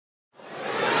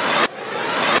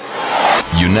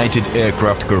United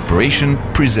Aircraft Corporation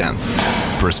presents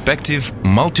Perspective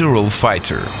Multi-Role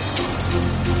Fighter.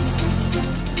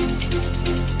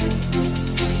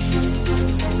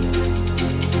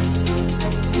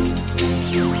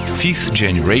 Fifth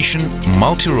generation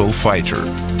multi-role fighter.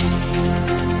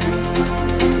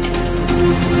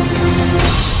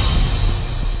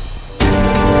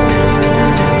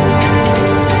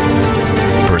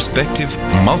 Perspective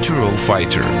multi-role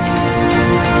fighter.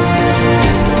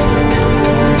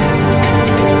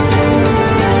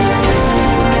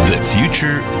 The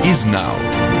future is now.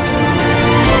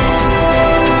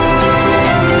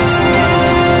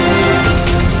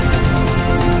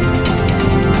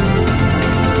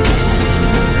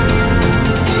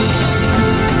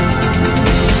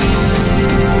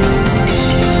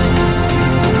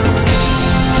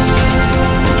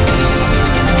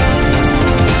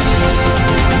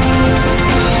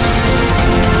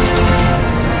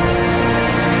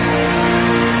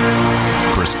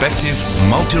 Perspective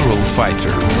multi-role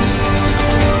fighter.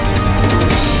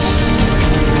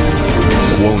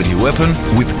 Quality weapon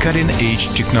with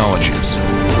cutting-edge technologies.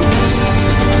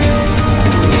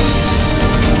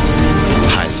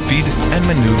 High speed and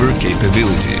maneuver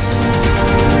capability.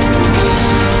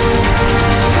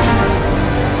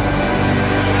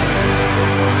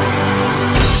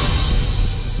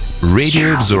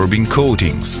 Radio-absorbing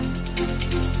coatings.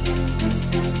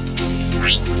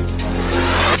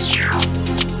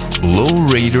 Low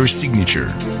radar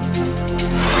signature.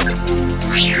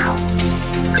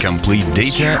 Complete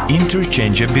data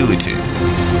interchangeability.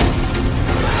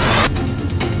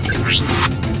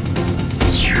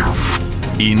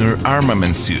 Inner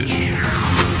armament suit.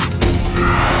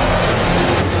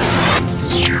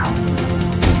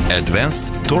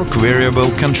 Advanced torque variable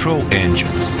control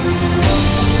engines.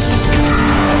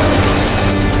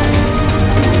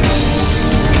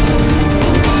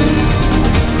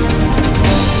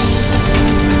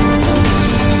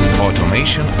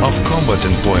 Automation of combat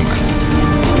employment.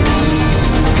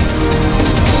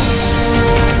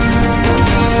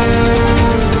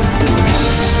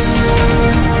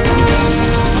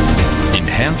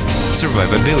 Enhanced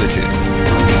survivability.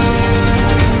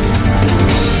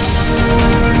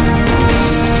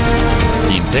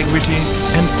 Integrity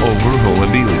and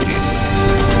overhaulability.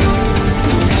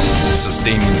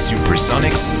 Sustaining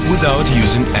supersonics without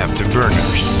using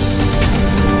afterburners.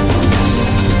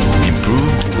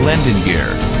 Improved landing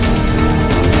gear.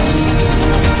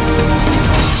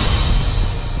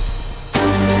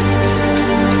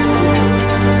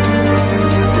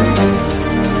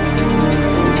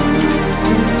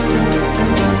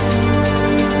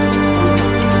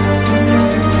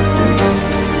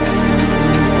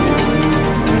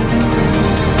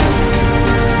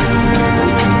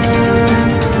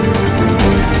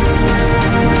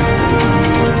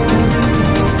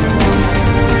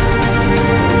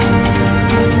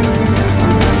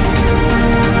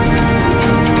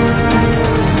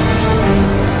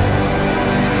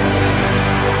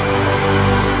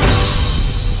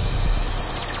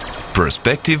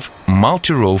 Perspective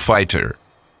multi-role fighter.